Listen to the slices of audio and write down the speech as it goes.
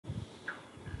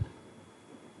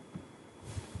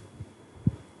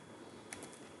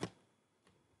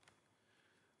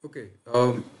Okay,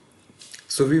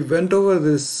 so we went over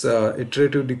this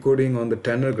iterative decoding on the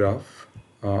Tanner graph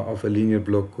of a linear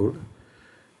block code,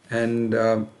 and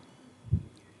the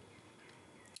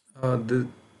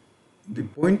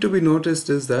point to be noticed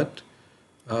is that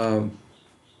um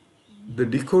the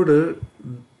decoder,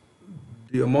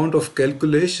 the amount of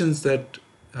calculations that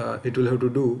it will have to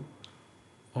do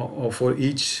for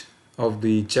each of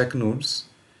the check nodes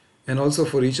and also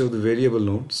for each of the variable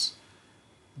nodes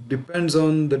depends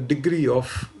on the degree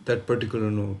of that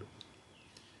particular node.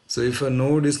 So if a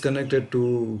node is connected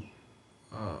to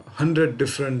 100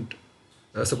 different,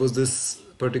 suppose this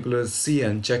particular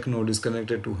CN check node is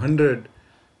connected to 100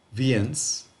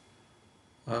 VNs,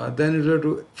 then it will have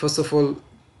to first of all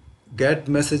get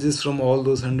messages from all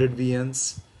those 100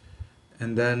 VNs,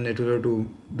 and then it will have to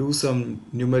do some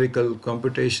numerical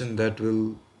computation that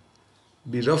will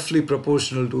be roughly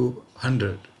proportional to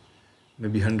 100,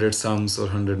 maybe 100 sums or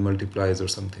 100 multiplies or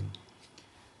something.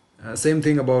 Same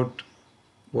thing about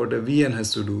what a VN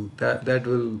has to do. That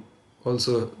will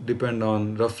also depend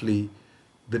on roughly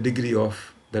the degree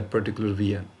of that particular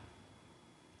VN.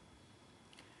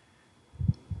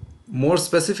 More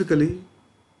specifically,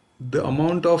 the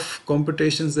amount of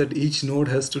computations that each node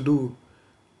has to do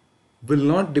will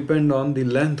not depend on the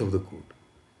length of the code.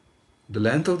 The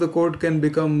length of the code can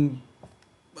become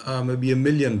maybe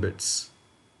 1,000,000 bits,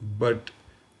 but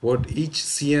what each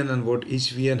CN and what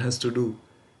each VN has to do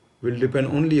will depend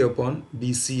only upon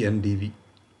DC and DV.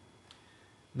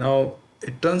 Now,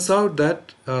 it turns out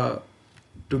that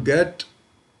to get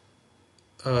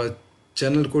a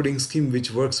channel coding scheme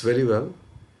which works very well,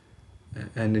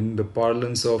 and in the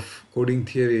parlance of coding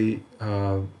theory,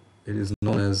 it is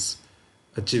known as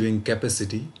achieving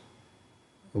capacity.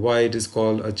 Why it is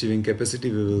called achieving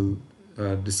capacity, we will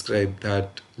describe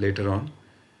that later on.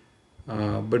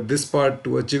 But this part,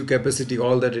 to achieve capacity,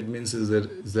 all that it means is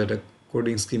that a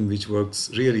coding scheme which works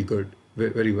really good,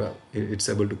 very well. It's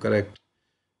able to correct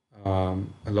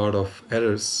a lot of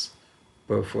errors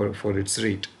for its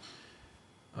rate.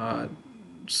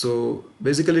 So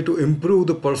basically, to improve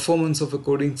the performance of a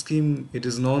coding scheme, it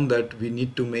is known that we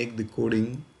need to make the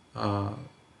coding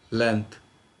length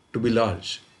to be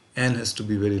large. N has to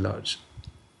be very large.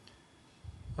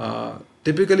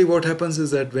 Typically what happens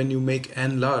is that when you make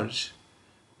N large,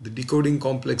 the decoding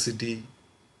complexity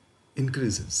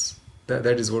increases.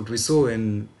 That is what we saw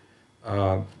in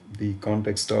the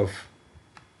context of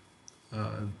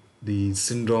the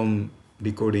syndrome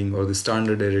decoding or the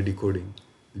standard array decoding.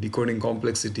 The decoding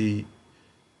complexity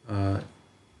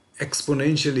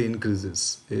exponentially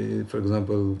increases. For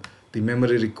example, the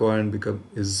memory required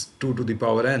is 2 to the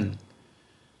power n.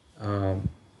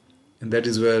 And that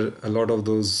is where a lot of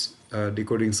those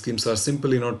decoding schemes are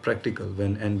simply not practical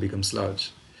when n becomes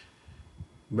large.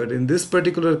 But in this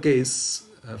particular case,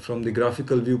 from the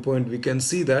graphical viewpoint, we can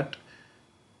see that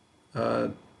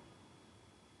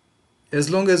as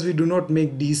long as we do not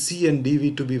make DC and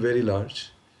DV to be very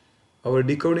large, our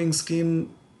decoding scheme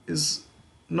is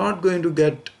not going to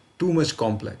get too much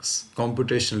complex,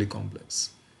 computationally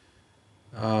complex.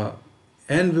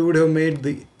 And we would have made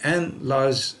the N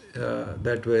large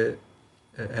that way,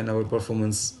 and our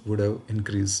performance would have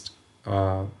increased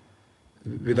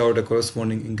without a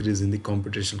corresponding increase in the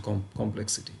computational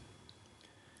complexity.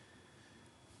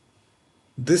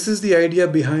 This is the idea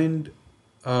behind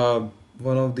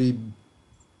one of the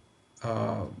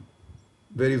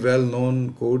very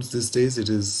well-known codes these days. It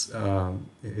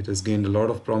has gained a lot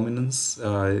of prominence.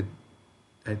 I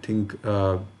think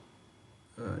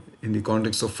in the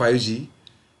context of 5G,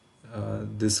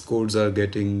 these codes are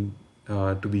getting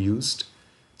to be used.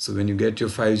 So when you get your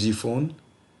 5G phone,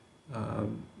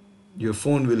 your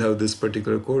phone will have this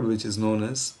particular code, which is known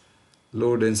as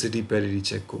low density parity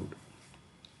check code.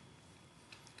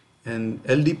 And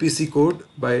LDPC code,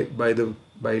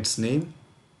 by its name,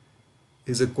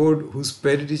 is a code whose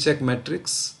parity check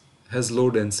matrix has low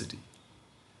density.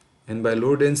 And by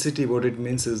low density, what it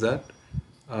means is that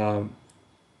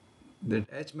that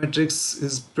H matrix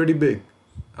is pretty big.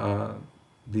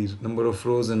 The number of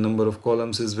rows and number of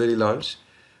columns is very large,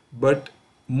 but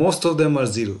most of them are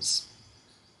zeros.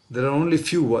 There are only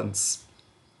few ones.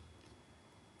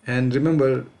 And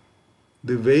remember,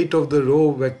 the weight of the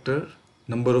row vector,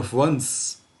 number of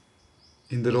ones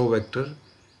in the row vector,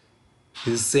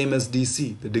 is same as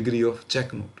DC, the degree of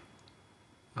check node.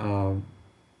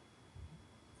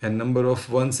 And number of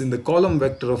ones in the column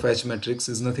vector of H matrix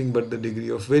is nothing but the degree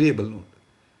of variable node.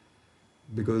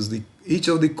 Because each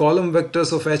of the column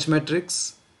vectors of H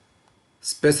matrix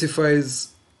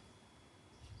specifies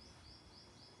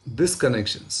these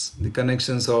connections, the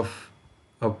connections of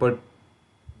the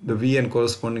VN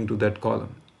corresponding to that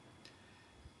column.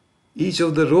 Each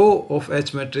of the row of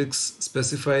H matrix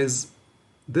specifies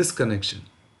this connection,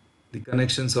 the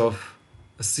connections of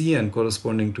a Cn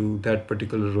corresponding to that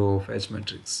particular row of H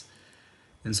matrix.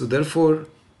 And so therefore,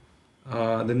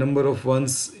 the number of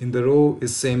ones in the row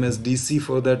is same as DC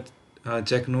for that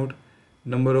check node.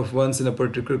 Number of ones in a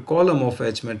particular column of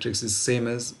H matrix is same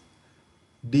as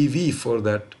DV for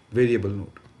that variable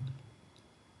node.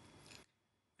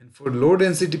 And for low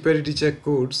density parity check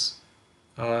codes,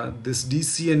 this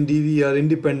DC and DV are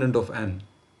independent of N.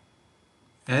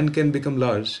 N can become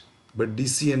large, but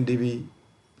DC and DV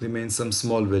remain some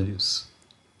small values.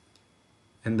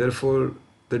 And therefore,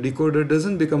 the decoder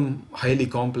doesn't become highly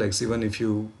complex even if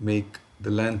you make the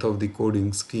length of the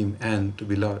coding scheme N to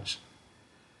be large.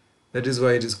 That is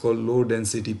why it is called low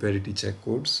density parity check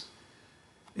codes.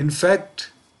 In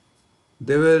fact,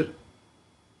 they were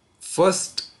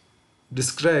first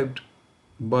described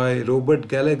by Robert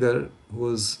Gallagher,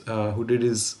 who did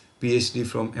his PhD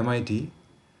from MIT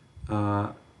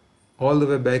all the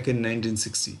way back in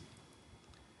 1960.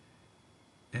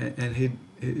 And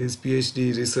his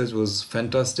PhD research was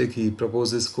fantastic. He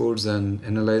proposed his codes and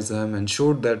analyzed them and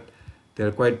showed that they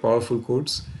are quite powerful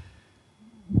codes.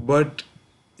 But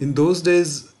in those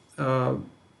days, we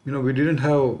didn't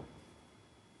have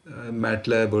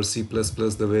MATLAB or C++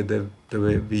 the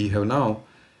way we have now,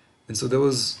 and so there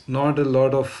was not a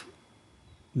lot of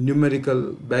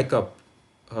numerical backup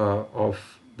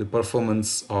of the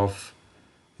performance of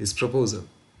his proposal.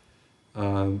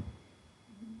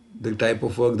 The type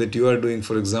of work that you are doing,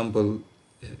 for example,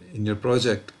 in your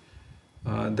project,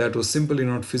 that was simply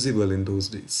not feasible in those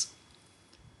days.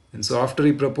 And so after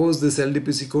he proposed this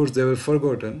LDPC codes, they were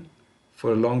forgotten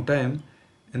for a long time,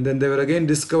 and then they were again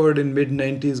discovered in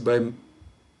mid-90s by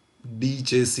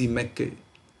D.J.C. McKay.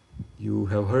 You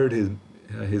have heard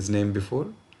his name before.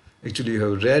 Actually, you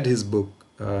have read his book.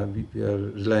 We are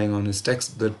relying on his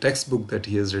the textbook that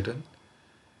he has written.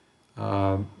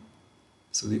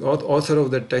 So the author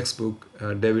of that textbook,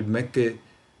 David McKay,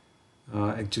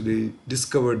 actually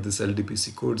discovered this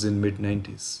LDPC codes in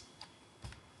mid-90s.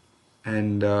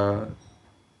 And there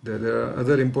are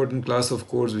other important class of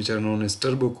codes which are known as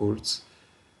turbo codes,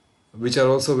 which are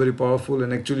also very powerful,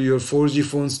 and actually your 4G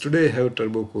phones today have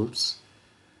turbo codes.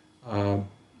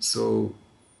 So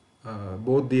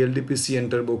both the LDPC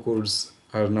and turbo codes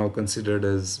are now considered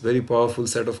as very powerful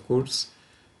set of codes,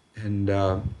 and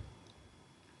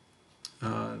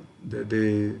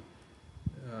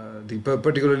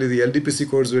particularly the LDPC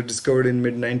codes were discovered in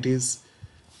mid-90s,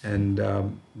 and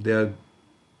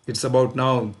it's about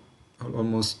now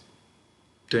almost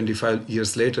 25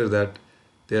 years later that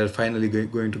they are finally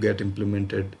going to get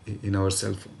implemented in our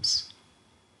cell phones.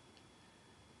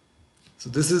 So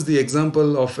this is the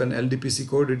example of an LDPC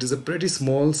code. It is a pretty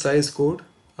small size code.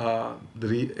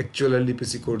 The actual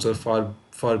LDPC codes are far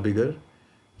bigger.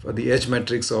 For the H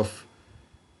matrix of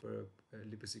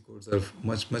LDPC codes are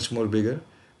much more bigger.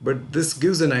 But this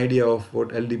gives an idea of what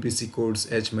LDPC codes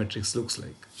H matrix looks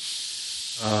like.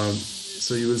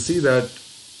 So you will see that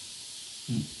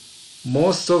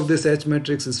most of this H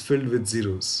matrix is filled with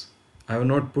zeros. I have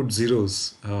not put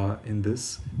zeros in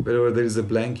this. Wherever there is a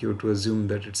blank, you have to assume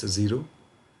that it's a zero.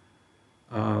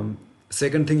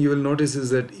 Second thing you will notice is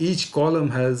that each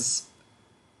column has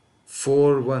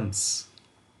 4 ones.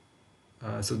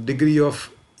 So degree of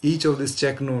each of these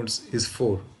check nodes is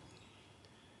 4.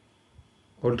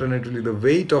 Alternatively, the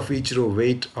weight of each row,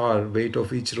 weight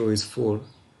of each row is 4.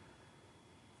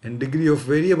 And degree of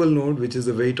variable node, which is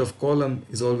the weight of column,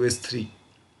 is always 3.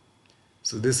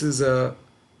 So this is a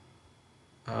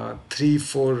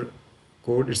 3-4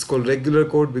 code. It's called regular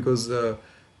code because the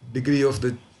degree of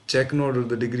the check node or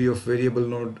the degree of variable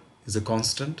node is a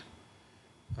constant.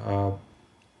 And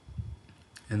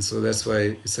so that's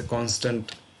why it's a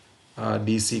constant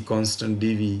DC, constant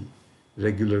DV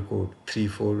regular code,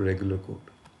 3-4 regular code.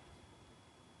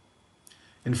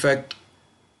 In fact,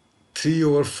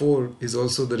 3/4 is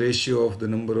also the ratio of the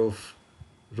number of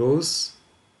rows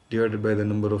divided by the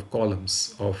number of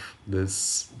columns of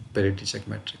this parity check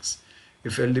matrix.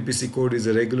 If LDPC code is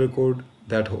a regular code,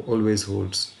 that always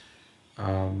holds.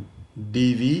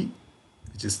 DV,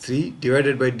 which is 3,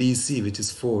 divided by DC, which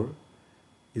is 4,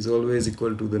 is always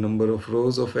equal to the number of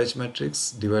rows of H matrix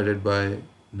divided by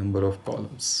number of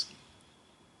columns.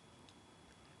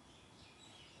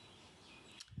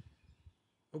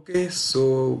 Okay,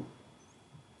 so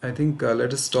I think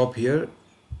let us stop here,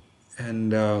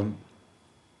 and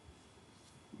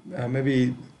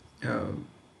maybe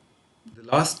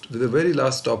the very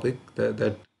last topic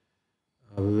that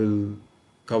we will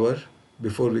cover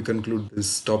before we conclude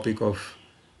this topic of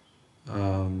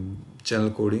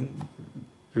channel coding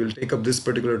we will take up this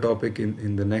particular topic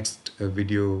in the next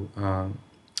video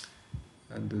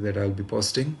that I'll be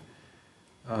posting.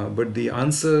 But the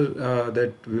answer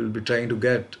that we'll be trying to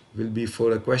get will be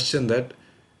for a question that,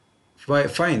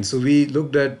 fine, so we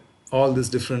looked at all these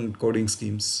different coding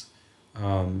schemes,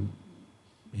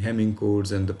 Hemming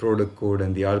codes and the product code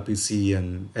and the RPC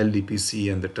and LDPC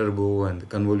and the turbo and the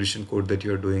convolution code that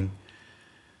you're doing.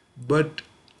 But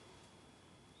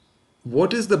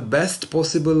what is the best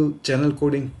possible channel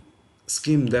coding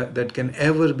scheme that can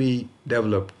ever be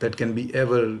developed, that can be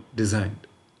ever designed?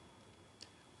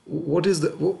 What is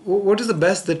the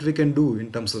best that we can do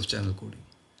in terms of channel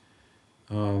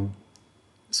coding?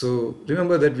 So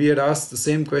remember that we had asked the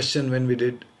same question when we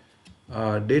did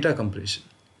data compression.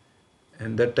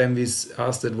 And that time we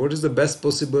asked that what is the best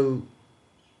possible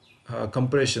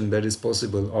compression that is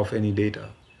possible of any data.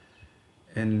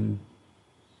 And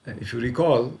if you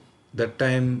recall, that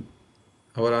time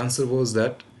our answer was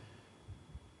that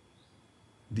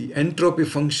the entropy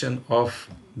function of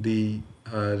the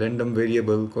random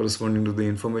variable corresponding to the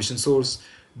information source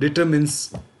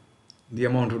determines the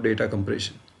amount of data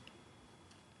compression.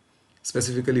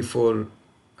 Specifically for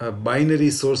a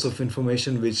binary source of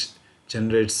information which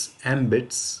generates m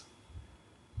bits,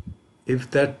 if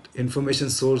that information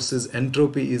source's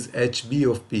entropy is hb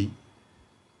of p,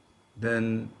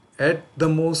 then at the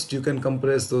most you can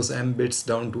compress those m bits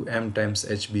down to m times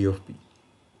hb of p.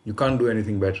 You can't do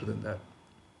anything better than that.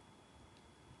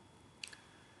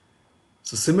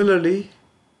 So similarly,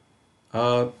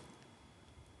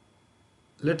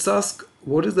 let's ask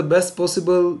what is the best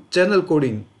possible channel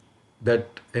coding that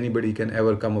anybody can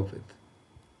ever come up with.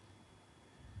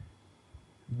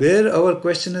 There our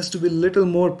question has to be a little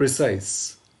more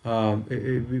precise.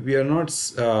 We are not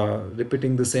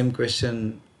repeating the same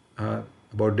question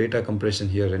about data compression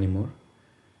here anymore.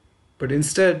 But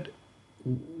instead,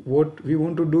 what we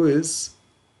want to do is,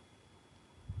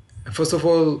 first of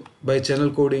all, by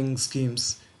channel coding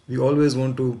schemes, we always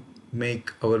want to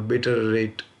make our bit error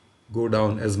rate go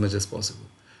down as much as possible.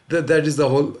 That is the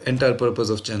whole entire purpose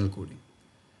of channel coding.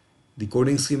 The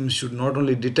coding scheme should not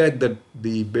only detect that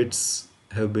the bits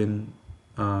have been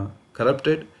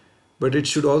corrupted, but it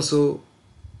should also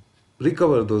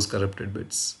recover those corrupted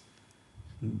bits.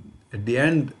 At the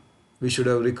end, we should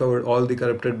have recovered all the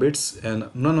corrupted bits and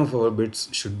none of our bits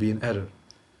should be in error.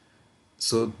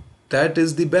 So that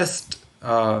is the best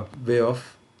way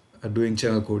of doing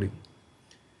channel coding.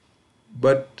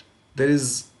 But there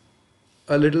is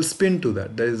a little spin to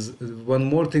that. There is one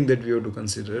more thing that we have to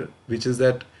consider, which is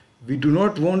that we do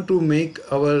not want to make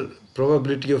our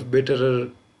probability of bit error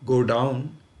go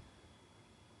down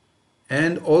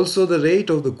and also the rate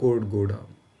of the code go down.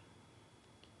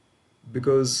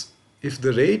 Because if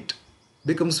the rate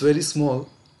becomes very small,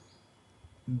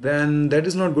 then that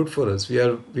is not good for us. We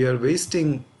are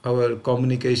wasting our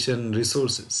communication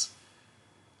resources.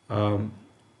 And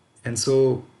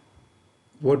so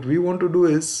what we want to do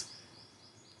is,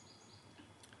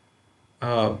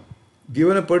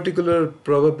 given a particular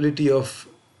probability of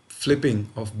flipping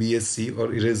of BSC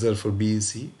or eraser for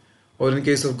BEC, or in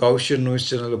case of Gaussian noise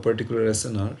channel a particular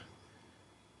SNR,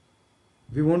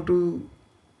 we want to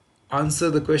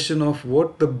answer the question of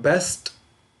what the best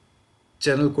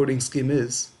channel coding scheme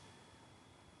is,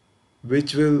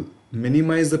 which will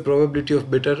minimize the probability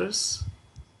of bit errors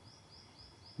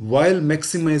while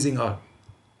maximizing R.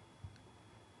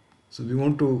 So we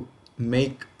want to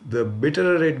make the bit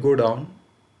error rate go down,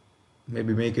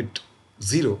 maybe make it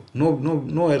 0,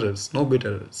 no errors, no bit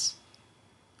errors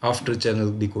after channel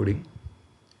decoding.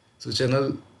 So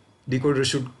channel decoder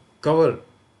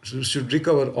should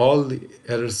recover all the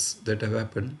errors that have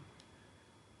happened.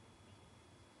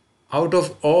 Out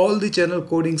of all the channel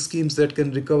coding schemes that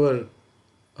can recover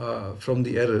from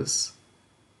the errors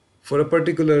for a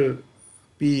particular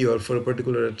P or for a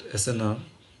particular SNR,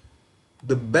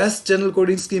 the best channel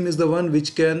coding scheme is the one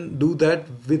which can do that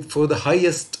for the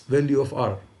highest value of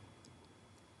R.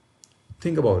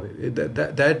 Think about it.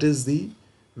 That is the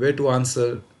way to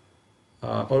answer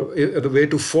or the way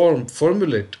to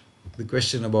formulate the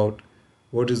question about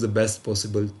what is the best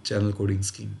possible channel coding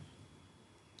scheme.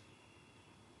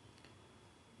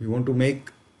 We want to make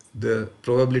the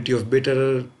probability of bit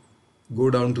error go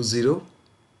down to 0,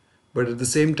 but at the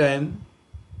same time,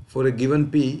 for a given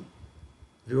P,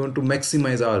 we want to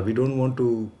maximize R. We don't want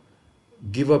to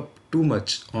give up too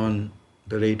much on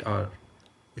the rate R.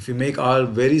 If we make R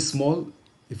very small,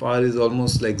 if R is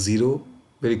almost like 0,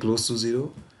 very close to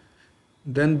 0,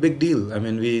 then big deal. I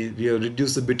mean, we have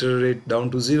reduced the bit error rate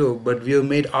down to 0, but we have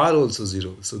made R also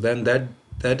 0. So then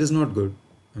that is not good.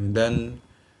 I mean, then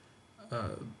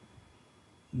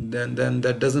then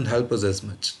that doesn't help us as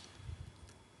much.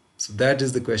 So that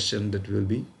is the question that we will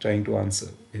be trying to answer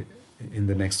in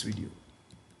the next video.